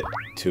gives it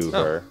to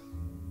her.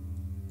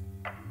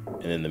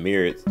 And then the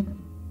mirror.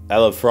 I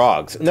love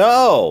frogs.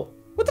 No.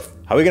 What the?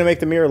 How are we gonna make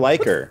the mirror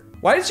like her?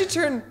 Why did she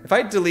turn? If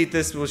I delete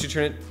this, will she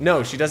turn it?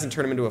 No, she doesn't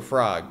turn him into a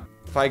frog.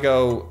 If I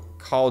go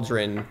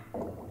cauldron,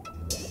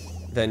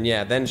 then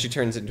yeah, then she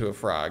turns into a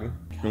frog.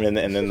 And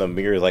then the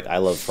mirror is like, I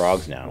love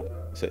frogs now.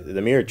 So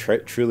the mirror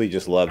truly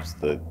just loves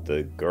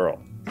the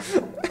girl.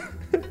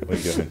 What are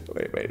you doing?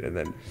 Wait,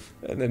 and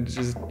then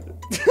just.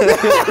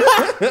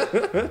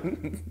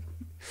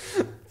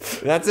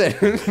 That's it.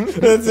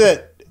 That's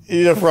it.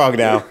 You're a frog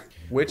now.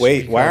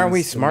 Wait, why aren't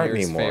we smart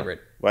anymore?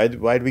 Favorite?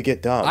 Why'd we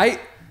get dumb?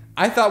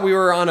 I thought we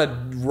were on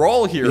a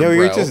roll here, Yeah, bro. we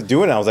were just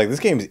doing it. I was like, this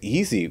game's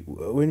easy.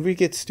 When did we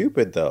get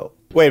stupid, though?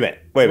 Wait a minute.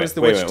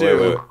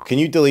 Wait. Can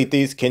you delete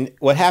these?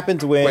 What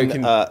happens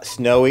when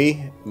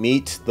Snowy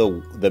meets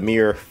the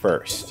mirror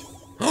first?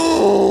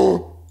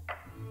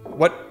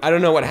 What? I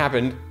don't know what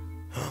happened.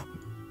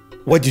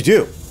 What'd you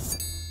do?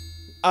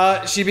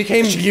 She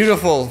became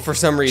beautiful for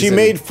some reason. She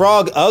made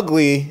Frog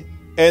ugly,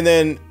 and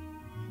then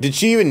did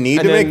she even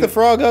need to make the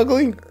frog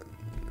ugly?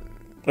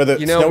 Or the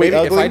Snowy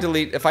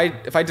ugly? if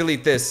I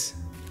delete this,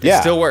 it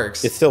still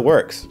works. It still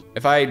works.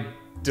 If I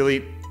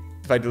delete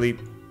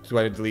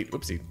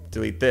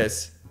delete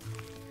this.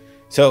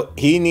 So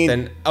he needs.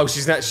 Then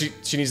she's not. She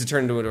needs to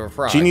turn into a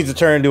frog. She needs to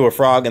turn into a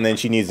frog, and then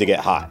she needs to get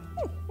hot.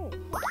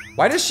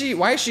 Why is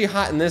she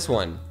hot in this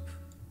one?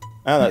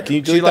 I don't know. Can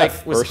you delete that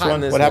first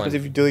one? What happens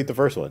if you delete the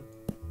first one?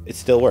 It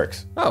still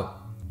works. Oh.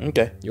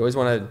 Okay. You always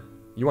want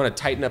to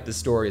tighten up the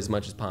story as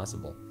much as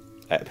possible.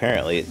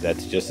 Apparently,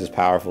 that's just as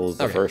powerful as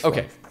the first one.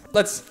 Okay.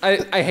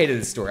 I hated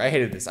this story. I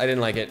hated this. I didn't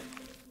like it.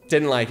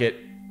 Didn't like it.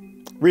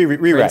 Rewrite.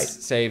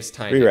 Prince saves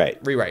Tiny.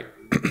 Rewrite.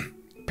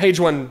 Page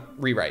 1,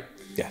 rewrite.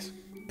 Yes.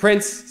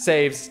 Prince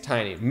saves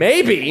Tiny.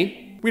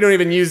 Maybe we don't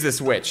even use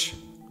this witch.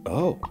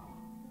 Oh.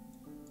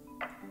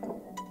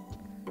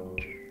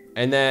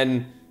 And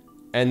then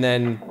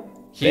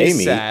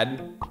he's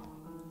sad.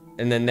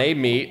 And then they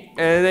meet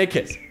and they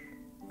kiss.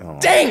 Oh.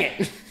 Dang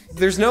it!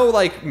 There's no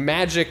like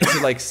magic to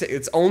like say,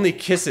 it's only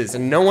kisses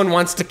and no one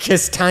wants to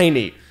kiss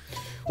Tiny.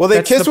 Well,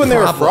 they kissed when they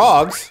were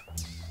frogs.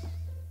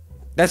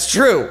 That's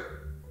true.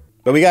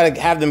 But we gotta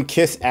have them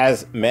kiss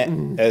as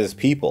as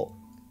people.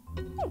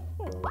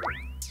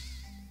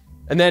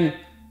 And then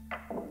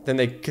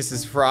they kiss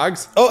as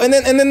frogs. Oh, and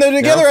then they're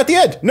together at the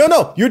end.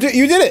 No, you did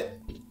it.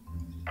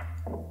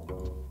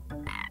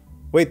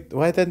 Wait,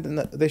 why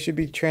then they should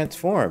be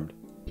transformed?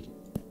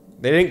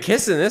 They didn't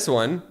kiss in this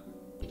one.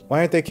 Why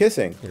aren't they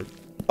kissing?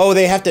 Oh,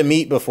 they have to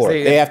meet before.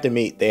 They have to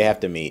meet. They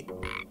have to meet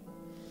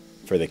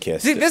for the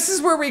kiss. See, this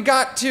is where we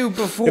got to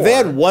before. If they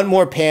had one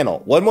more panel,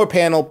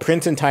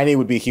 Prince and Tiny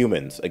would be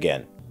humans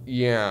again.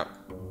 Yeah.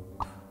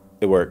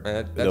 It worked.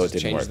 That just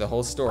changed the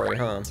whole story,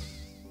 huh?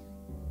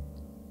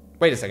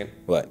 Wait a second.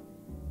 What?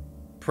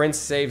 Prince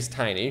saves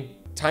Tiny.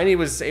 Tiny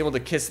was able to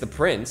kiss the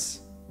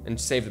prince and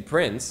save the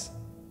prince.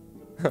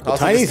 Well,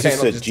 Tiny's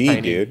just a G,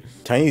 dude.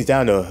 Tiny's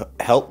down to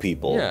help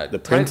people. Yeah, the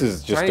prince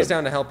is just Tiny's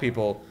down to help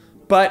people.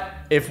 But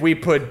if we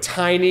put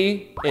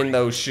Tiny in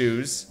those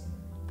shoes,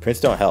 Prince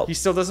don't help. He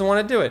still doesn't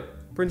want to do it.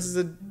 Prince is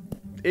an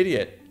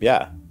idiot.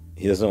 Yeah,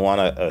 he doesn't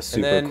want a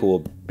super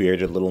cool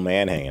bearded little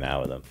man hanging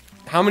out with him.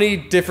 How many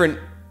different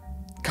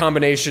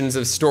combinations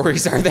of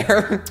stories are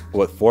there?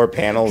 What, 4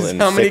 panels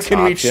and 6 How many can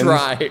options? we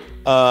try?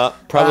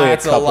 Probably a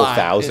couple lot,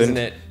 thousand. Isn't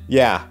it?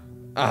 Yeah.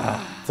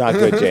 It's not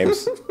good,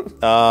 James.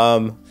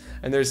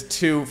 And there's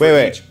 2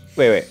 for each.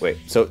 Wait.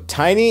 So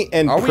Tiny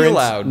and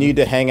Prince need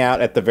to hang out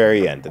at the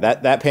very end.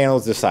 That panel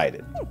is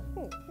decided.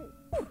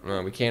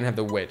 We can't have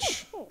the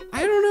witch.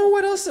 I don't know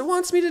what else it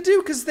wants me to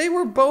do because they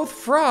were both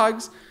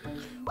frogs.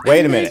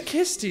 Wait a minute. They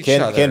kissed each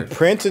other. Can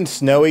Prince and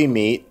Snowy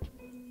meet?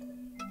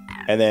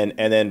 And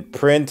then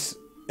Prince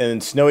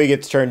and Snowy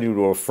gets turned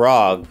into a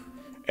frog,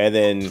 and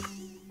then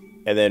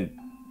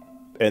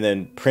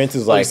Prince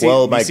is like,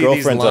 well, my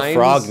girlfriend's a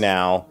frog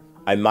now.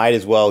 I might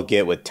as well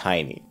get with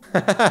Tiny.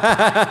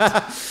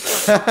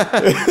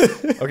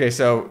 Okay,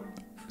 so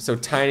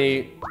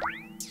Tiny.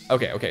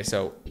 Okay,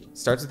 so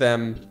starts with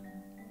them.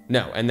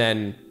 No, and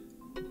then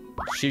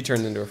she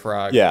turns into a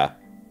frog. Yeah.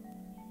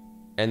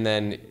 And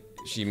then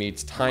she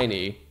meets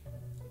Tiny,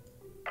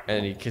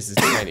 and he kisses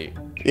Tiny.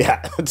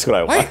 Yeah, that's what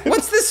I want.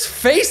 What's this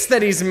face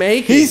that he's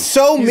making? He's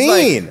so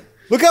mean. Like,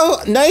 look how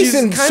nice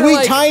and sweet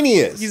like, Tiny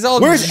is. He's all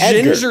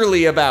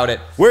gingerly about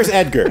it. Where's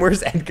Edgar?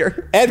 Where's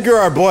Edgar? Edgar,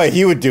 our boy,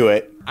 he would do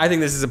it. I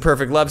think this is a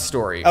perfect love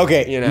story.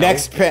 Okay, you know?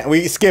 Next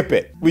we skip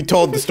it. We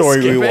told the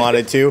story we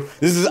wanted to.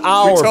 This is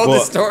our book. We told the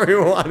story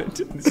we wanted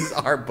to. This is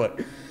our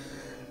book.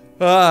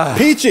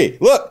 Peachy,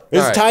 look,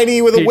 there's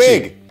Tiny with a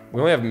wig.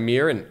 We only have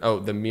Mirror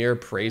and the Mirror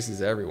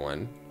praises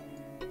everyone.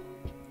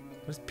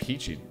 What's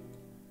Peachy?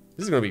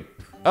 This is gonna be.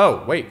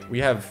 Oh wait, we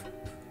have.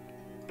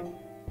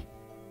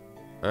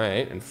 All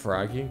right, and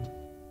Froggy.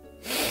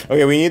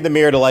 Okay, we need the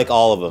Mirror to like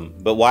all of them.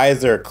 But why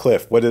is there a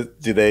cliff? What is?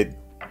 Do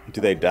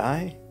they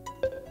die?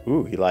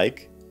 Ooh, he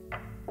like.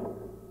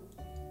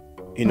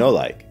 You know,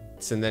 like.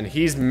 So then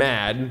he's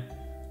mad.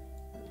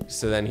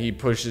 So then he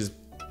pushes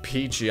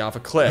Peachy off a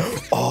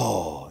cliff.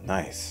 Oh,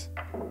 nice.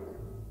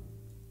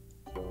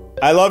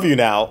 I love you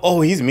now.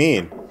 Oh, he's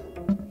mean.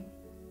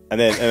 And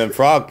then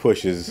Frog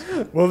pushes.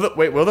 Will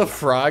the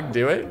frog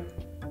do it?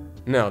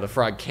 No, the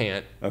frog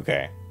can't.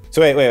 Okay.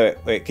 So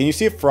wait. Can you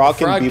see if Frog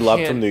can be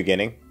loved can't. from the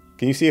beginning?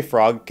 Can you see if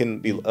Frog can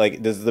be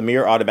like? Does the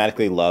mirror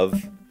automatically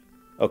love?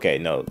 Okay,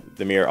 no.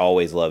 The mirror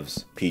always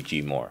loves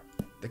Peachy more.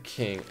 The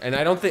king. And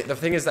I don't think the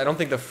thing is, I don't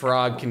think the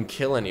frog can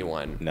kill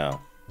anyone.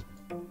 No.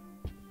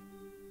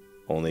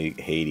 Only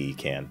Haiti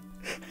can.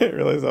 I didn't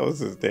realize that was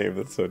his name.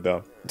 That's so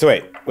dumb. So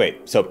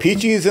wait. So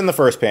Peachy is in the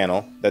first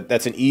panel.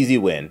 That's an easy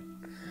win.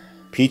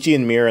 Peachy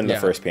and Mirror in the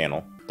first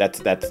panel.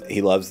 That's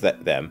he loves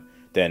them.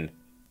 And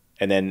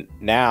then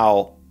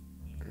now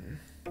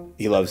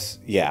he loves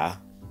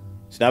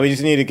So now we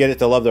just need to get it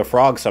to love the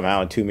frog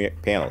somehow in 2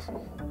 panels.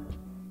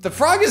 The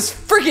frog is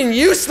freaking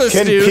useless,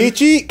 Can dude.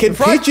 Peachy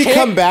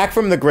come back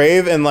from the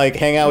grave and like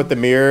hang out with the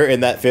mirror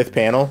in that 5th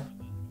panel?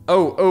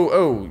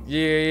 Oh,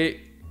 yeah.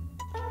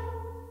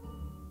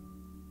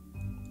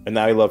 And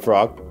now he loves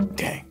Frog?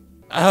 Dang.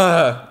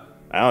 I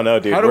don't know,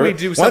 dude. How do we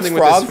do something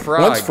with this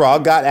frog? Once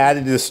Frog got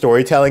added to the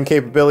storytelling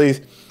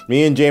capabilities,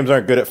 me and James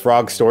aren't good at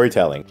Frog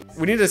storytelling.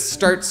 We need to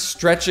start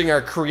stretching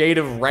our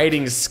creative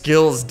writing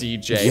skills,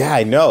 DJ. Yeah,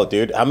 I know,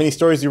 dude. How many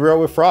stories you wrote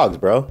with frogs,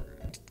 bro?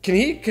 Can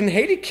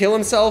Haiti kill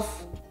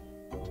himself?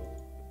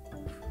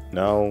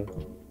 No.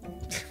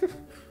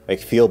 Like,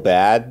 feel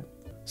bad?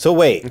 So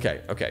wait.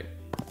 Okay.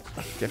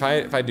 If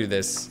I do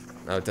this,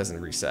 oh, it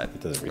doesn't reset.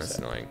 It doesn't reset. That's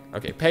annoying.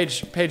 Okay,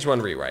 page 1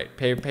 rewrite.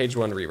 Page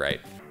 1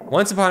 rewrite.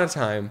 Once upon a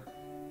time,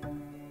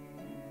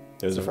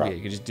 there's a frog. Yeah,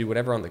 you can just do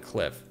whatever on the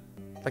cliff.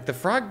 Like, the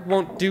frog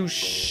won't do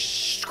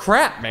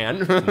crap,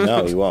 man.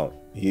 No, he won't.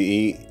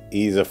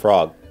 He's a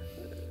frog.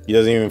 He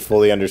doesn't even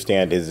fully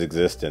understand his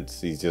existence.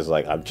 He's just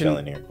like, I'm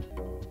chilling here.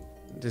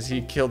 Does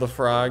he kill the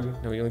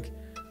frog? No, he only...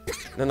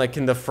 Then, like,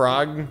 can the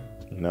frog...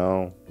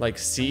 No. Like,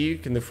 see?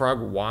 Can the frog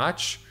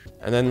watch?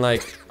 And then,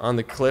 like, on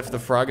the cliff, the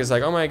frog is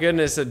like, oh my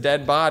goodness, a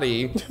dead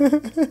body.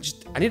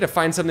 I need to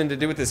find something to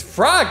do with this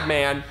frog,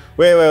 man.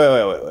 Wait.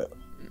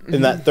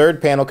 In that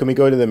 3rd panel, can we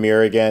go to the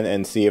mirror again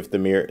and see if the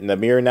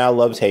mirror now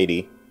loves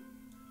Haiti?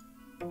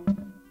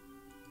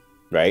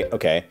 Right?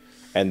 Okay.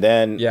 And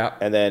then... Yeah.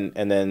 And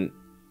then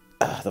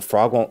the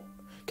frog won't...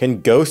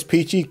 Can Ghost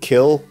Peachy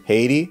kill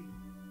Haiti?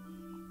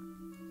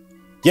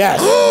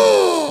 Yes!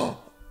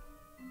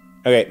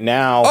 Okay,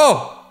 now...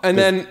 Oh! And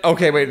then...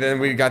 Okay, wait, then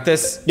we got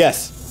this.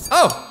 Yes.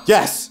 Oh!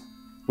 Yes!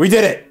 We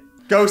did it!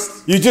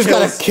 Ghost You just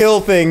gotta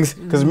kill things,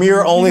 because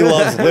Mirror only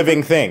loves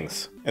living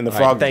things. And the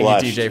frog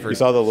blushed. Thank you, DJ, for... You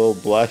saw the little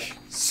blush?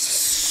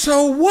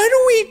 So what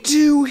do we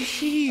do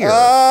here?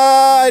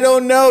 I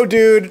don't know,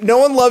 dude. No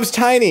one loves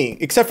Tiny,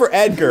 except for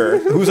Edgar,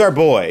 who's our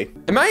boy.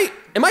 Am I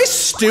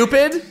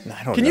stupid?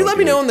 I don't Can you let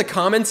me know in the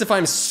comments if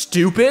I'm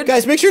stupid?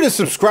 Guys, make sure to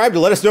subscribe to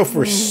let us know if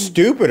we're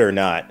stupid or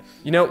not.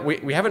 You know,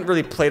 we haven't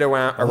really played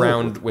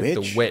around with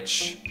the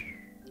witch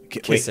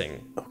kissing.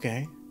 Wait.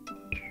 Okay.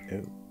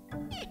 Ew.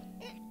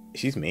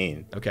 She's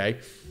mean. Okay.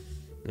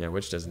 Yeah,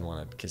 witch doesn't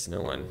want to kiss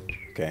no one.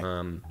 Okay.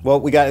 Well,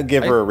 we gotta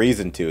give her a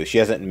reason to. She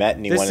hasn't met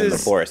anyone in the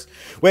forest.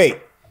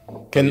 Wait.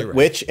 Can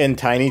Witch and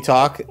Tiny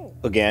talk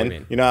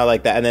again? You know, I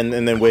like that.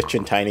 And then Witch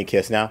and Tiny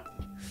kiss now.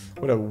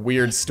 What a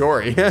weird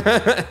story.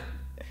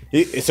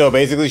 So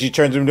basically, she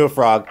turns him into a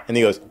frog, and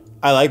he goes,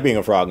 "I like being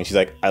a frog," and she's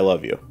like, "I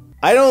love you."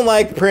 I don't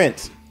like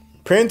Prince.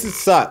 Prince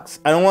sucks.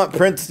 I don't want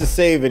Prince to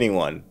save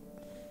anyone.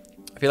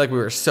 I feel like we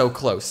were so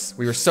close.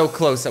 We were so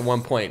close at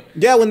one point.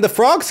 Yeah, when the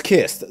frogs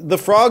kissed. The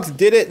frogs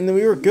did it, and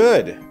we were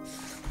good.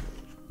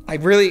 I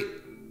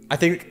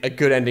think a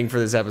good ending for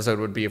this episode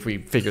would be if we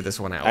figure this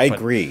one out. I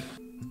agree.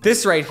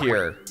 This right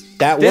here.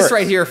 This works.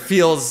 Right here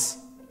feels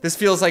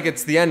like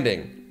it's the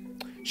ending.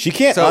 She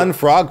can't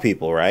unfrog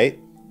people, right?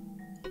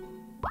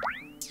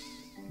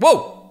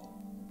 Whoa!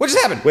 What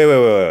just happened?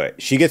 Wait.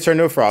 She gets turned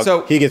into a frog.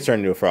 So he gets turned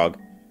into a frog.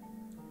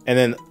 And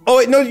then, oh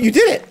wait, no, you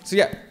did it. So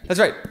yeah, that's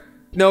right.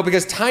 No,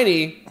 because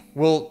Tiny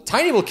will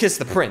kiss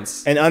the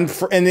prince. And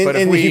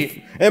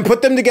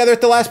put them together at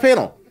the last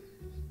panel.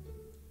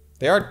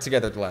 They are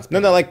together at the last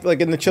panel. No,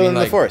 like in the Children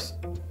of the Forest.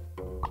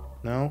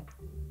 No.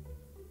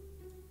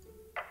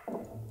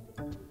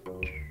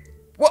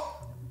 What?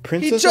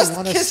 Prince doesn't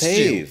want to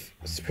save.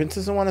 Prince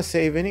doesn't want to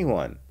save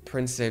anyone.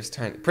 Prince saves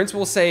Tiny. Prince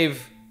will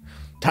save.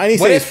 Tiny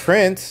saves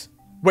Prince.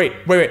 Wait.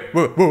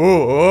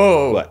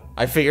 Whoa. What?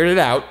 I figured it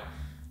out.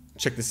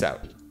 Check this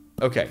out.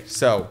 Okay,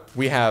 so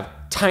we have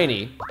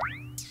Tiny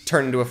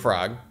turn into a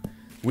frog.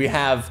 We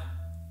have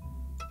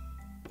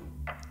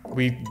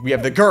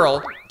the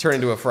girl turn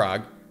into a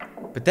frog.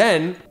 But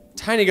then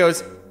Tiny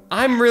goes,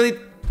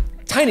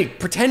 Tiny,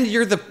 pretend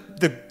you're the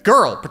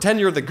girl. Pretend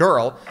you're the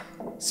girl.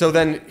 So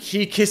then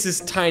he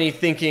kisses Tiny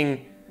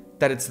thinking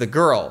that it's the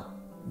girl.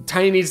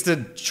 Tiny needs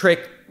to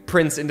trick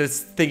Prince into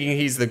thinking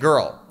he's the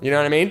girl. You know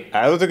what I mean?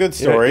 That was a good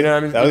story. You know what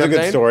I mean? That was a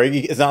good story.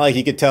 It's not like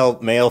he could tell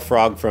male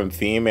frog from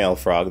female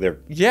frog.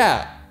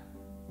 Yeah.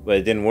 But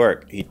it didn't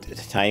work.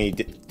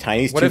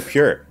 Tiny's too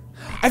pure.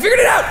 I figured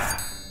it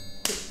out!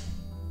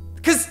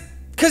 Cause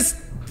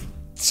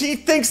he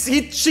thinks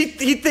he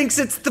thinks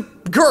it's the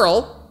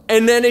girl,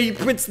 and then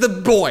it's the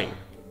boy.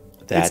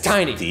 That's it's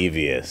Tiny.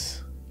 Devious.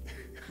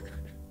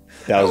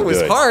 That was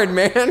good. Hard,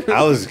 man.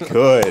 That was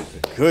good.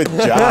 Good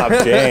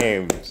job,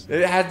 James.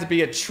 It had to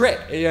be a trick.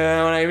 You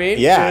know what I mean?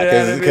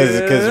 Yeah,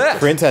 because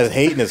Prince has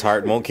hate in his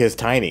heart and won't kiss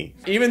Tiny.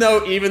 Even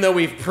though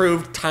we've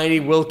proved Tiny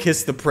will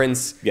kiss the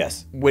prince.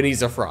 Yes. When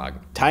he's a frog.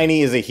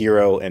 Tiny is a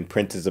hero and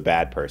Prince is a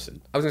bad person.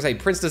 I was gonna say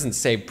Prince doesn't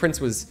save. Prince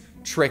was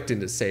tricked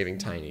into saving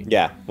Tiny.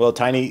 Yeah. Well,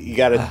 Tiny, you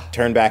gotta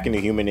turn back into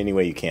human any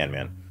way you can,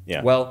 man.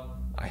 Yeah. Well,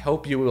 I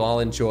hope you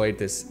all enjoyed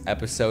this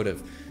episode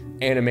of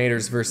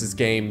Animators VS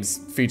Games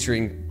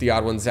featuring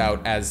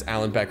TheOdd1sOut as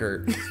Alan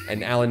Becker.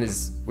 And Alan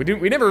is... We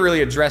never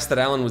really addressed that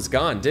Alan was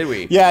gone, did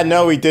we? Yeah,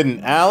 no, we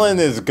didn't. Alan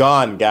is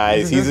gone,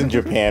 guys. He's in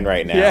Japan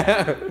right now.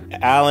 Yeah.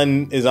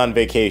 Alan is on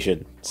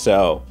vacation,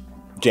 so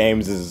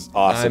James is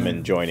awesome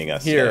in joining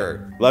us.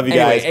 Here. So. Love you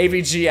guys.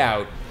 Anyway, AVG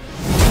out.